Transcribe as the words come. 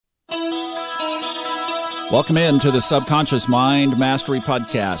Welcome in to the Subconscious Mind Mastery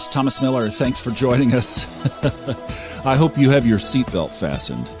Podcast. Thomas Miller, thanks for joining us. I hope you have your seatbelt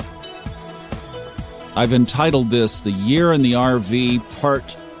fastened. I've entitled this The Year in the RV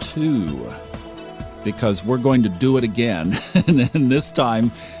Part 2 because we're going to do it again, and this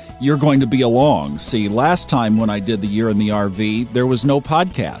time you're going to be along. See, last time when I did The Year in the RV, there was no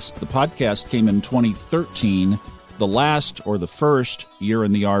podcast. The podcast came in 2013. The last, or the first, year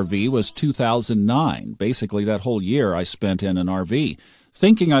in the RV was 2009. Basically, that whole year I spent in an RV.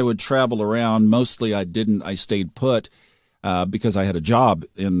 Thinking I would travel around, mostly I didn't. I stayed put because I had a job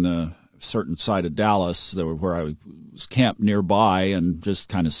in a certain side of Dallas where I was camped nearby and just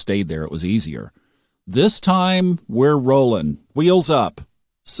kind of stayed there. It was easier. This time, we're rolling. Wheels up.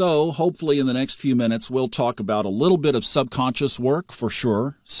 So, hopefully in the next few minutes, we'll talk about a little bit of subconscious work, for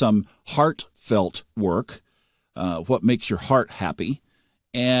sure, some heartfelt work, what makes your heart happy.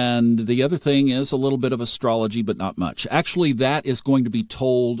 And the other thing is a little bit of astrology, but not much. Actually, that is going to be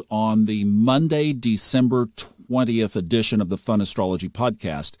told on the Monday, December 20th edition of the Fun Astrology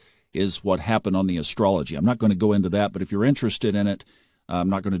Podcast, is what happened on the astrology. I'm not going to go into that, but if you're interested in it, I'm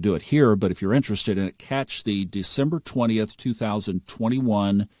not going to do it here, but if you're interested in it, catch the December 20th,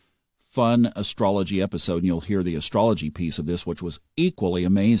 2021 Fun Astrology episode, and you'll hear the astrology piece of this, which was equally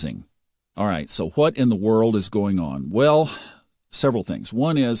amazing. All right, so what in the world is going on? Well, several things.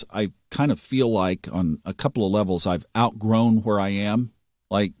 One is I kind of feel like on a couple of levels I've outgrown where I am.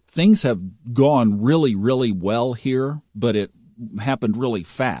 Like things have gone really, really well here, but it happened really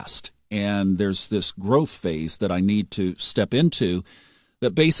fast. And there's this growth phase that I need to step into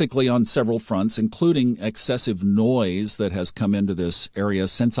that basically on several fronts, including excessive noise that has come into this area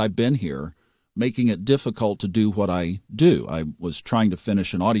since I've been here, making it difficult to do what I do. I was trying to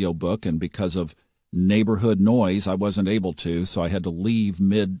finish an audiobook, and because of neighborhood noise, I wasn't able to, so I had to leave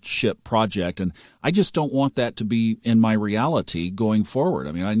mid-ship project, and I just don't want that to be in my reality going forward.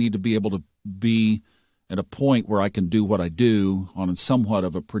 I mean, I need to be able to be at a point where I can do what I do on somewhat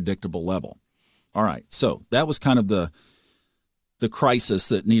of a predictable level. All right, so that was kind of the crisis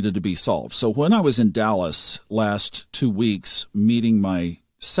that needed to be solved. So when I was in Dallas last 2 weeks meeting my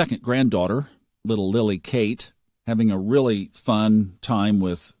second granddaughter, little Lily Kate, having a really fun time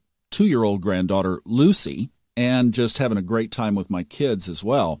with 2-year-old granddaughter Lucy, and just having a great time with my kids as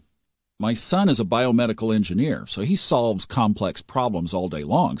well. My son is a biomedical engineer, so he solves complex problems all day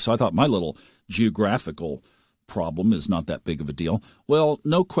long. So I thought my little geographical problem is not that big of a deal. Well,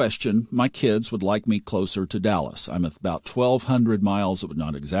 no question, my kids would like me closer to Dallas. I'm about 1,200 miles,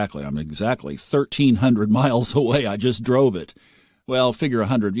 not exactly, I'm exactly 1,300 miles away. I just drove it. Well, figure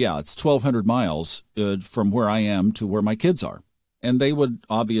 100, yeah, it's 1,200 miles from where I am to where my kids are. And they would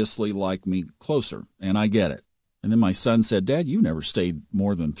obviously like me closer, and I get it. And then my son said, Dad, you've never stayed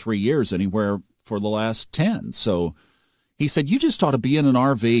more than 3 years anywhere for the last 10. So he said, you just ought to be in an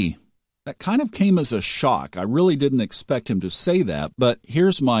RV. That kind of came as a shock. I really didn't expect him to say that, but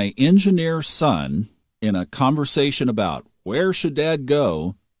here's my engineer son in a conversation about where should Dad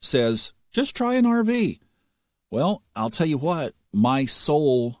go, says, just try an RV. Well, I'll tell you what, my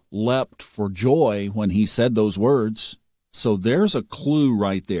soul leapt for joy when he said those words. So there's a clue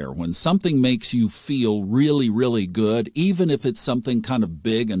right there. When something makes you feel really, really good, even if it's something kind of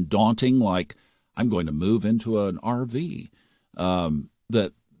big and daunting, like I'm going to move into an RV,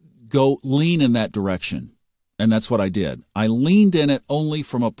 that go lean in that direction. And that's what I did. I leaned in it only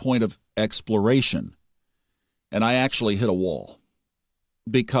from a point of exploration. And I actually hit a wall.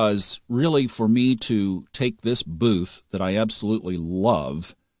 Because really for me to take this booth that I absolutely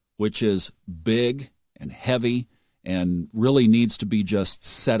love, which is big and heavy and really needs to be just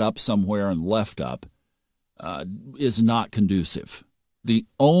set up somewhere and left up, is not conducive. The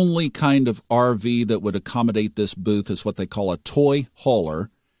only kind of RV that would accommodate this booth is what they call a toy hauler.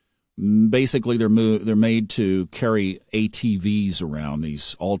 Basically, they're made to carry ATVs around,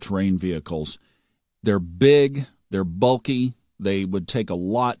 these all-terrain vehicles. They're big, they're bulky. They would take a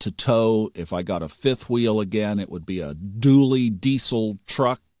lot to tow. If I got a fifth wheel again, it would be a dually diesel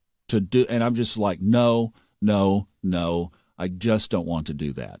truck to do. And I'm just like, no. I just don't want to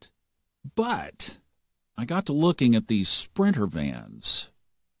do that. But I got to looking at these Sprinter vans,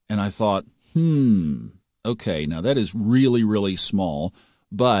 and I thought, okay, now that is really, really small.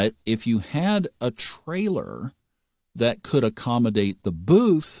 But if you had a trailer that could accommodate the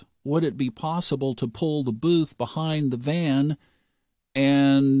booth, would it be possible to pull the booth behind the van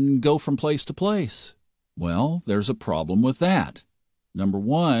and go from place to place? Well, there's a problem with that. Number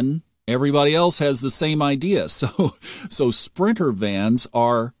one, everybody else has the same idea. So Sprinter vans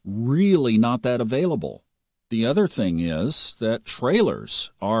are really not that available. The other thing is that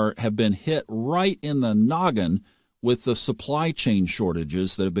trailers have been hit right in the noggin with the supply chain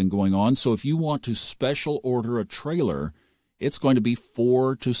shortages that have been going on. So if you want to special order a trailer, it's going to be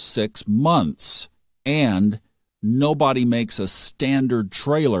 4 to 6 months. And nobody makes a standard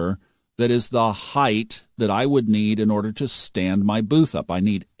trailer that is the height that I would need in order to stand my booth up. I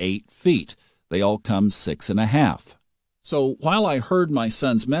need 8 feet. They all come 6.5. So while I heard my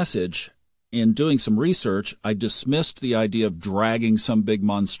son's message, in doing some research, I dismissed the idea of dragging some big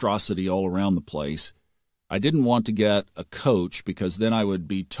monstrosity all around the place. I didn't want to get a coach because then I would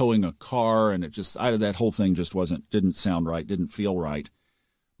be towing a car, and that whole thing just didn't sound right, didn't feel right.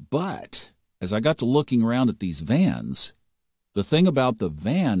 But as I got to looking around at these vans, the thing about the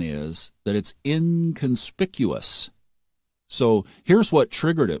van is that it's inconspicuous. So here's what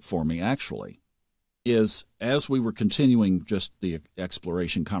triggered it for me, actually, is as we were continuing just the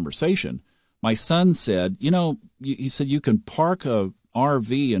exploration conversation, my son said, he said, you can park a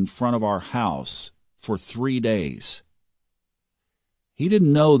RV in front of our house for 3 days. He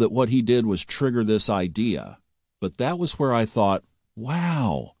didn't know that what he did was trigger this idea, but that was where I thought,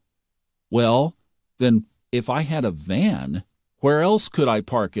 wow, well, then if I had a van, where else could I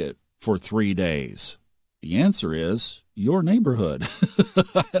park it for 3 days? The answer is your neighborhood,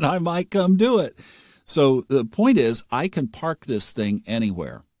 and I might come do it. So the point is, I can park this thing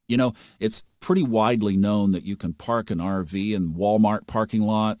anywhere. It's pretty widely known that you can park an RV in Walmart parking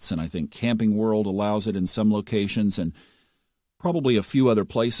lots, and I think Camping World allows it in some locations, and probably a few other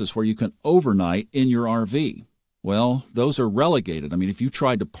places where you can overnight in your RV. Well, those are relegated. I mean, if you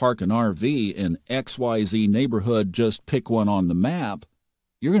tried to park an RV in XYZ neighborhood, just pick one on the map,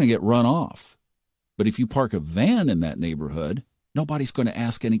 you're going to get run off. But if you park a van in that neighborhood, nobody's going to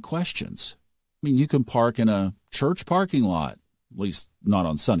ask any questions. I mean, you can park in a church parking lot. At least not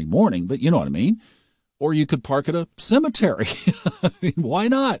on Sunday morning, but you know what I mean. Or you could park at a cemetery. I mean, why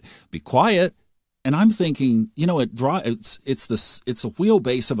not? Be quiet. And I'm thinking, it's a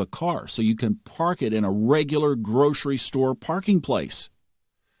wheelbase of a car, so you can park it in a regular grocery store parking place.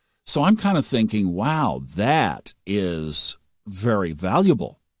 So I'm kind of thinking, wow, that is very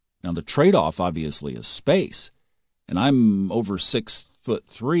valuable. Now the trade-off obviously is space, and I'm over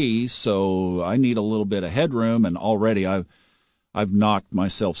 6'3", so I need a little bit of headroom, and already I've knocked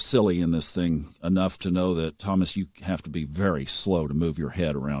myself silly in this thing enough to know that, Thomas, you have to be very slow to move your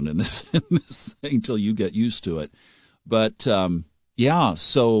head around in this thing until you get used to it. But,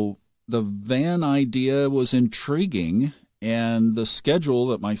 so the van idea was intriguing, and the schedule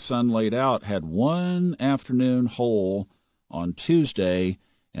that my son laid out had one afternoon hole on Tuesday,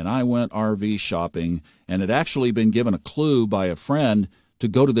 and I went RV shopping, and had actually been given a clue by a friend to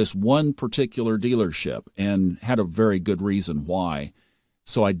go to this one particular dealership, and had a very good reason why.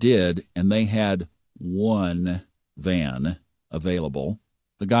 So I did, and they had one van available.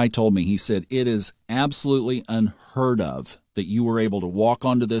 The guy told me, he said, it is absolutely unheard of that you were able to walk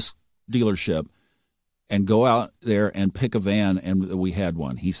onto this dealership and go out there and pick a van, and we had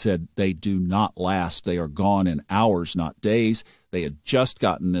one. He said they do not last. They are gone in hours, not days. They had just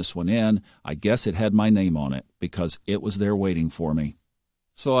gotten this one in. I guess it had my name on it because it was there waiting for me.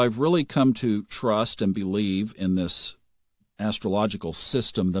 So I've really come to trust and believe in this astrological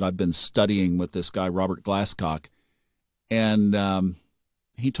system that I've been studying with this guy, Robert Glasscock. And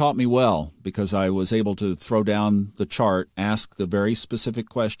he taught me well because I was able to throw down the chart, ask the very specific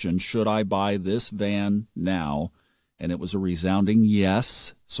question, should I buy this van now? And it was a resounding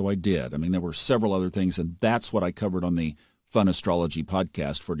yes, so I did. I mean, there were several other things, and that's what I covered on the Fun Astrology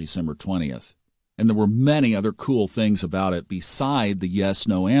podcast for December 20th. And there were many other cool things about it beside the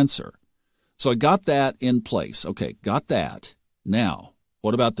yes-no answer. So I got that in place. Okay, got that. Now,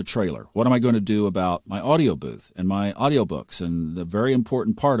 what about the trailer? What am I going to do about my audio booth and my audiobooks and the very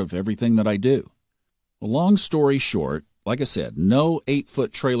important part of everything that I do? Well, long story short, like I said, no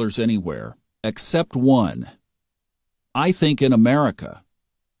 8-foot trailers anywhere except one. I think in America.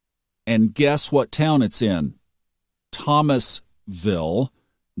 And guess what town it's in? Thomasville,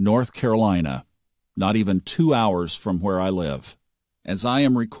 North Carolina. Not even 2 hours from where I live. As I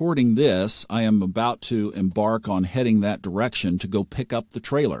am recording this, I am about to embark on heading that direction to go pick up the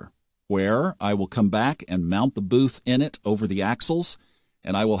trailer, where I will come back and mount the booth in it over the axles,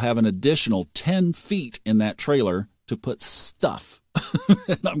 and I will have an additional 10 feet in that trailer to put stuff.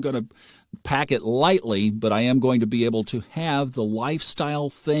 And I'm going to pack it lightly, but I am going to be able to have the lifestyle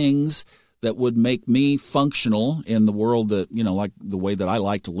things that would make me functional in the world that, like the way that I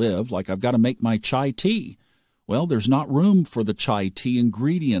like to live. Like I've got to make my chai tea. Well, there's not room for the chai tea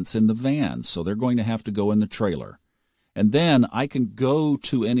ingredients in the van, so they're going to have to go in the trailer. And then I can go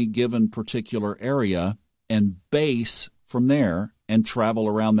to any given particular area and base from there and travel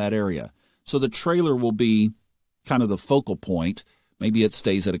around that area. So the trailer will be kind of the focal point. Maybe it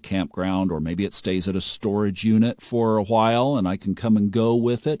stays at a campground, or maybe it stays at a storage unit for a while and I can come and go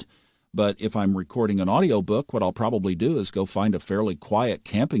with it. But if I'm recording an audiobook, what I'll probably do is go find a fairly quiet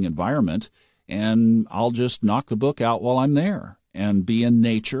camping environment, and I'll just knock the book out while I'm there and be in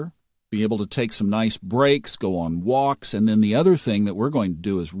nature, be able to take some nice breaks, go on walks. And then the other thing that we're going to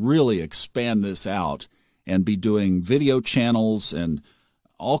do is really expand this out and be doing video channels and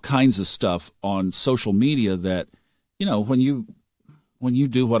all kinds of stuff on social media that, you know, when you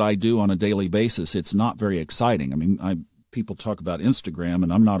do what I do on a daily basis, it's not very exciting. I mean, people talk about Instagram,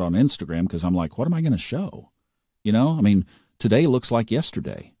 and I'm not on Instagram because I'm like, what am I going to show? You know, I mean, today looks like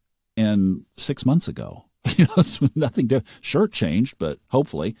yesterday and 6 months ago. You know, it's nothing to, shirt changed, but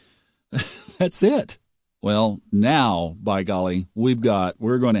hopefully that's it. Well, now, by golly, we're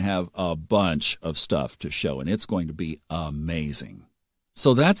going to have a bunch of stuff to show, and it's going to be amazing.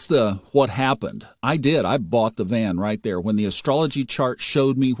 So that's what happened. I bought the van right there. When the astrology chart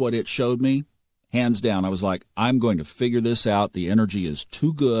showed me what it showed me, hands down, I was like, I'm going to figure this out. The energy is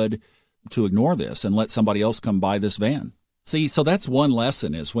too good to ignore this and let somebody else come buy this van. See, so that's one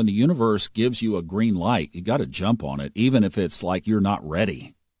lesson, is when the universe gives you a green light, you got to jump on it, even if it's like you're not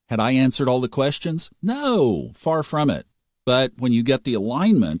ready. Had I answered all the questions? No, far from it. But when you get the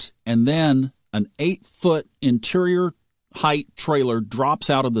alignment and then an 8-foot interior height trailer drops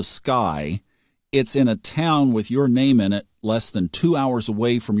out of the sky, it's in a town with your name in it less than 2 hours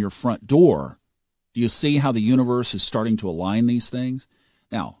away from your front door. Do you see how the universe is starting to align these things?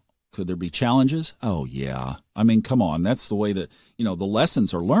 Now, could there be challenges? Oh, yeah. I mean, come on. That's the way that, you know, the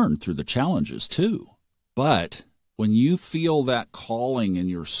lessons are learned through the challenges too. But when you feel that calling in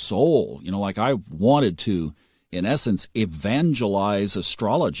your soul, you know, like I've wanted to, in essence, evangelize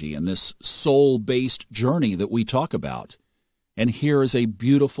astrology and this soul-based journey that we talk about. And here is a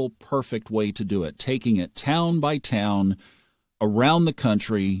beautiful, perfect way to do it, taking it town by town, around the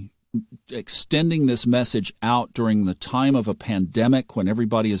country, extending this message out during the time of a pandemic when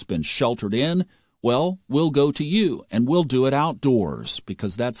everybody has been sheltered in. Well, we'll go to you, and we'll do it outdoors,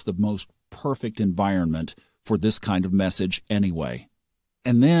 because that's the most perfect environment for this kind of message anyway.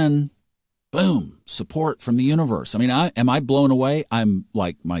 And then, boom, support from the universe. I mean, am I blown away? I'm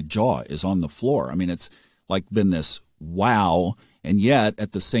like, my jaw is on the floor. I mean, it's like been this wow. And yet,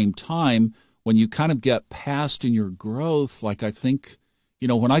 at the same time, when you kind of get past in your growth, like I think, you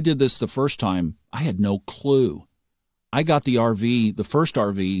know, when I did this the first time, I had no clue. I got the RV, the first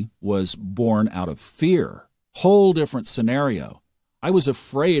RV was born out of fear. Whole different scenario. I was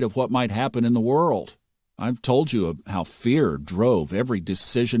afraid of what might happen in the world. I've told you how fear drove every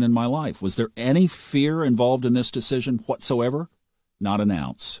decision in my life. Was there any fear involved in this decision whatsoever? Not an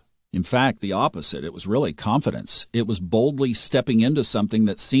ounce. In fact, the opposite. It was really confidence. It was boldly stepping into something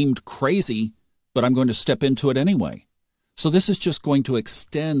that seemed crazy, but I'm going to step into it anyway. So this is just going to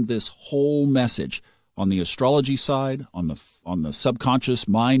extend this whole message on the astrology side, on the subconscious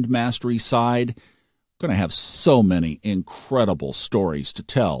mind mastery side. I'm going to have so many incredible stories to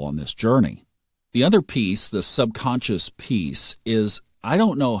tell on this journey. The other piece, the subconscious piece, is I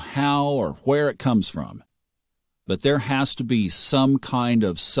don't know how or where it comes from, but there has to be some kind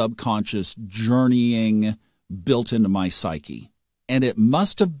of subconscious journeying built into my psyche. And it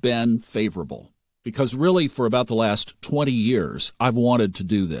must have been favorable, because really for about the last 20 years, I've wanted to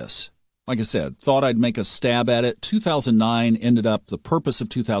do this. Like I said, thought I'd make a stab at it. 2009 ended up, the purpose of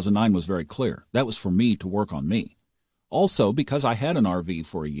 2009 was very clear. That was for me to work on me. Also, because I had an RV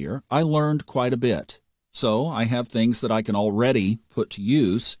for a year, I learned quite a bit. So I have things that I can already put to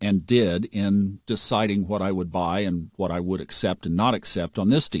use and did in deciding what I would buy and what I would accept and not accept on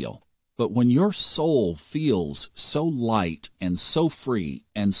this deal. But when your soul feels so light and so free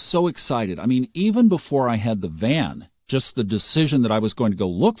and so excited, I mean, even before I had the van, just the decision that I was going to go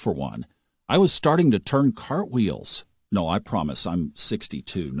look for one, I was starting to turn cartwheels. No, I promise, I'm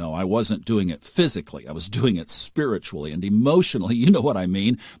 62. No, I wasn't doing it physically. I was doing it spiritually and emotionally. You know what I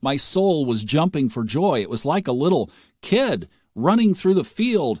mean? My soul was jumping for joy. It was like a little kid running through the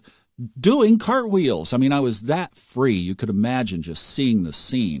field doing cartwheels. I mean, I was that free. You could imagine just seeing the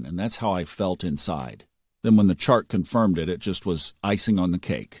scene, and that's how I felt inside. Then when the chart confirmed it, it just was icing on the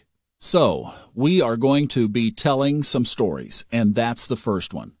cake. So, we are going to be telling some stories, and that's the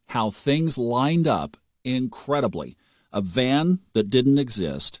first one. How things lined up incredibly. A van that didn't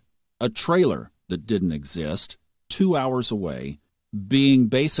exist, a trailer that didn't exist, 2 hours away, being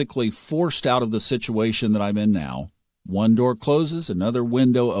basically forced out of the situation that I'm in now. One door closes, another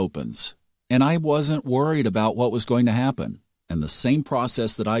window opens. And I wasn't worried about what was going to happen. And the same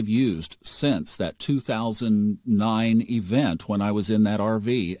process that I've used since that 2009 event when I was in that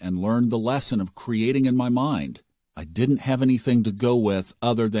RV and learned the lesson of creating in my mind. I didn't have anything to go with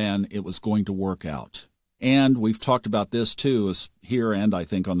other than it was going to work out. And we've talked about this too here, and I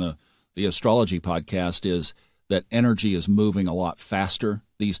think on the astrology podcast, is that energy is moving a lot faster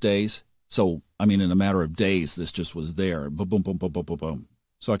these days. So, in a matter of days, this just was there. Boom, boom, boom, boom, boom, boom, boom.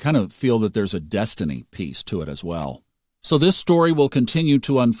 So I kind of feel that there's a destiny piece to it as well. So this story will continue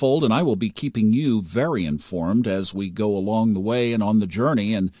to unfold, and I will be keeping you very informed as we go along the way and on the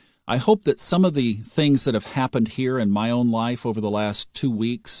journey. And I hope that some of the things that have happened here in my own life over the last 2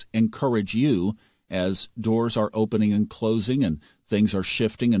 weeks encourage you as doors are opening and closing and things are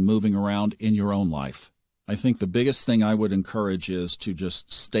shifting and moving around in your own life. I think the biggest thing I would encourage is to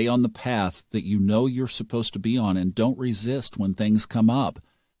just stay on the path that you know you're supposed to be on and don't resist when things come up.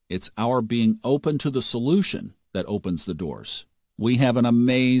 It's our being open to the solution that opens the doors. We have an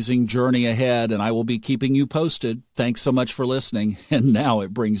amazing journey ahead, and I will be keeping you posted. Thanks so much for listening. And now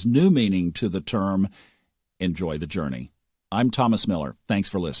it brings new meaning to the term, enjoy the journey. I'm Thomas Miller. Thanks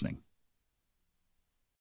for listening.